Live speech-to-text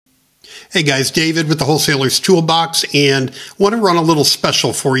Hey guys, David with the Wholesaler's Toolbox, and want to run a little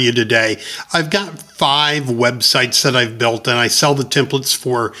special for you today. I've got 5 websites that I've built, and I sell the templates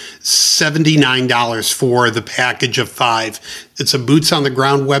for $79 for the package of 5. It's a boots on the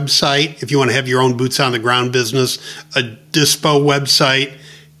ground website if you want to have your own boots on the ground business, a dispo website,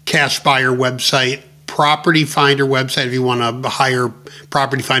 cash buyer website, property finder website if you want to hire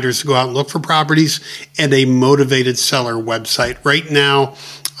property finders to go out and look for properties, and a motivated seller website. Right now,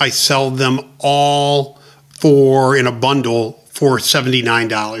 I sell them all in a bundle for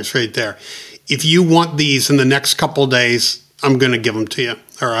 $79 right there. If you want these in the next couple of days, I'm going to give them to you.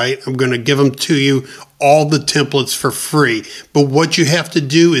 All right. I'm going to give them to you, all the templates for free. But what you have to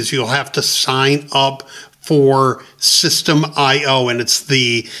do is you'll have to sign up for System.io, and it's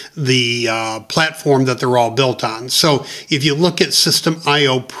the platform that they're all built on. So if you look at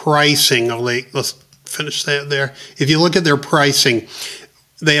System.io pricing, let's finish that there. If you look at their pricing,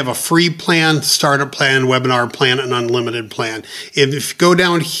 they have a free plan, startup plan, webinar plan, and unlimited plan. If you go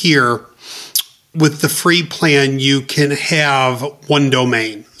down here, with the free plan, you can have 1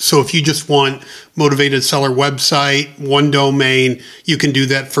 domain. So if you just want motivated seller website, 1 domain, you can do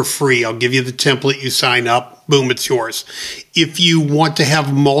that for free. I'll give you the template, you sign up, boom, it's yours. If you want to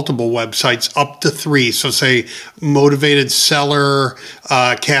have multiple websites, up to 3, so say motivated seller,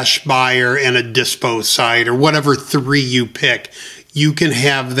 cash buyer, and a dispo site, or whatever 3 you pick, you can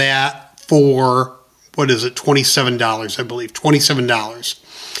have that for, what is it, $27, I believe, $27.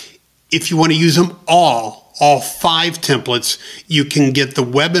 If you want to use them all 5 templates, you can get the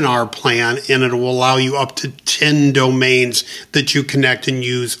webinar plan, and it will allow you up to 10 domains that you connect and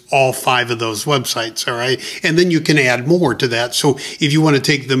use all 5 of those websites, all right? And then you can add more to that. So if you want to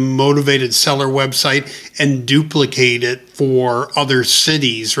take the motivated seller website and duplicate it for other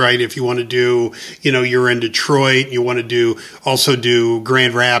cities, right? If you want to do, you're in Detroit, you want to also do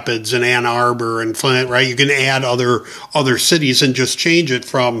Grand Rapids and Ann Arbor and Flint, right? You can add other cities and just change it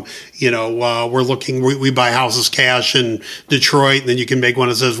from, we buy houses cash in Detroit, and then you can make one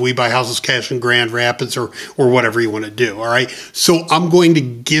that says we buy houses cash in Grand Rapids, or whatever you want to do, all right? So I'm going to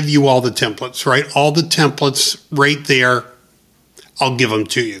give you all the templates, right? All the templates right there, I'll give them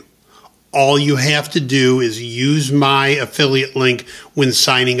to you. All you have to do is use my affiliate link when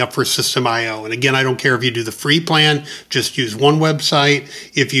signing up for System.io. And again, I don't care if you do the free plan, just use 1 website.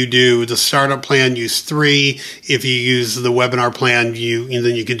 If you do the startup plan, use 3. If you use the webinar plan,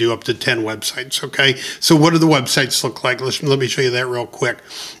 then you can do up to 10 websites, okay? So what do the websites look like? Let me show you that real quick.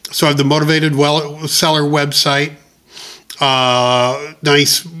 So I have the motivated seller website.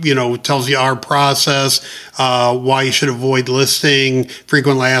 Nice, tells you our process, why you should avoid listing,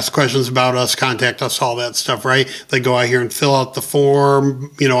 frequently asked questions about us, contact us, all that stuff, right? They go out here and fill out the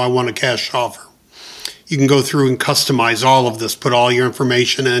form, I want a cash offer. You can go through and customize all of this, put all your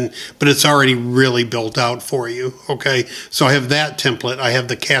information in, but it's already really built out for you, okay? So I have that template. I have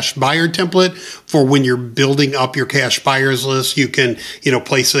the cash buyer template for when you're building up your cash buyers list. You can,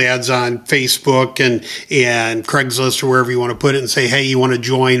 place the ads on Facebook and Craigslist or wherever you want to put it and say, hey, you want to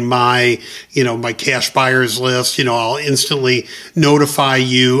join my, my cash buyers list. I'll instantly notify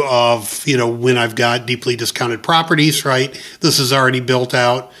you of, when I've got deeply discounted properties, right? This is already built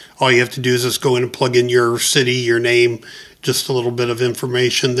out. All you have to do is just go in and plug in your city, your name, just a little bit of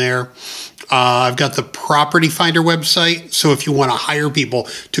information there. I've got the property finder website. So if you want to hire people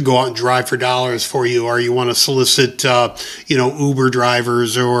to go out and drive for dollars for you, or you want to solicit, Uber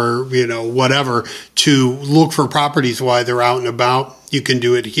drivers or, whatever to look for properties while they're out and about, you can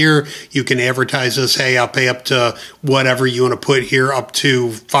do it here. You can advertise this. Hey, I'll pay up to whatever you want to put here, up to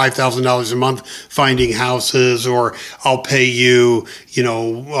 $5,000 a month finding houses, or I'll pay you,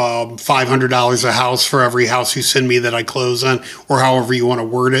 $500 a house for every house you send me that I close on, or however you want to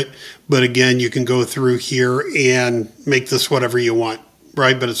word it. But again, you can go through here and make this whatever you want,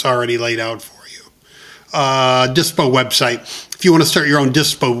 right? But it's already laid out for you. Dispo website. If you want to start your own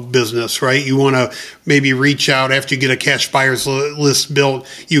dispo business, right? You want to maybe reach out after you get a cash buyers list built.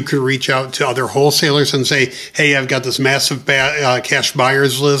 You could reach out to other wholesalers and say, hey, I've got this massive cash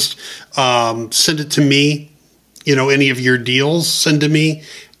buyers list. Send it to me. Any of your deals, send to me.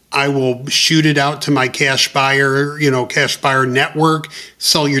 I will shoot it out to my cash buyer network,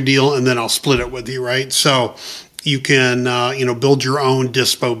 sell your deal, and then I'll split it with you, right? So you can, build your own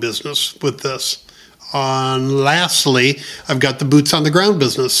dispo business with this. Lastly, I've got the boots on the ground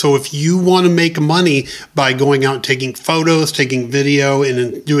business. So if you want to make money by going out and taking photos, taking video,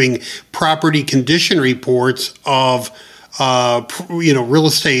 and doing property condition reports of real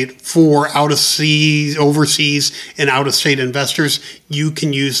estate for overseas and out-of-state investors, you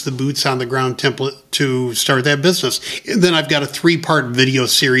can use the boots on the ground template to start that business. And then I've got a 3-part video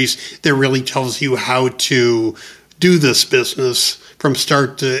series that really tells you how to do this business from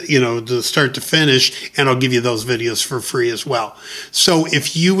start to finish, and I'll give you those videos for free as well. So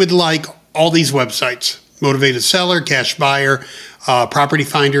if you would like all these websites, Motivated Seller, Cash Buyer, Property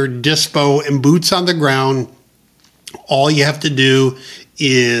Finder, Dispo, and Boots on the Ground, all you have to do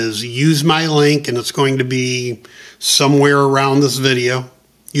is use my link, and it's going to be somewhere around this video.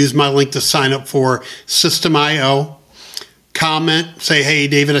 Use my link to sign up for System.io. Comment, say, hey,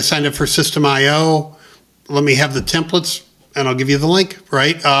 David, I signed up for System.io. Let me have the templates, and I'll give you the link,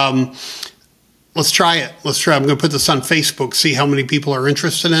 right? Let's try it. Let's try. I'm going to put this on Facebook, see how many people are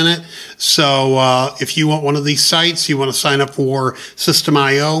interested in it. So if you want one of these sites, you want to sign up for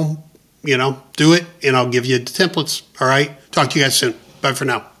System.io, do it, and I'll give you the templates. All right. Talk to you guys soon. Bye for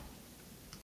now.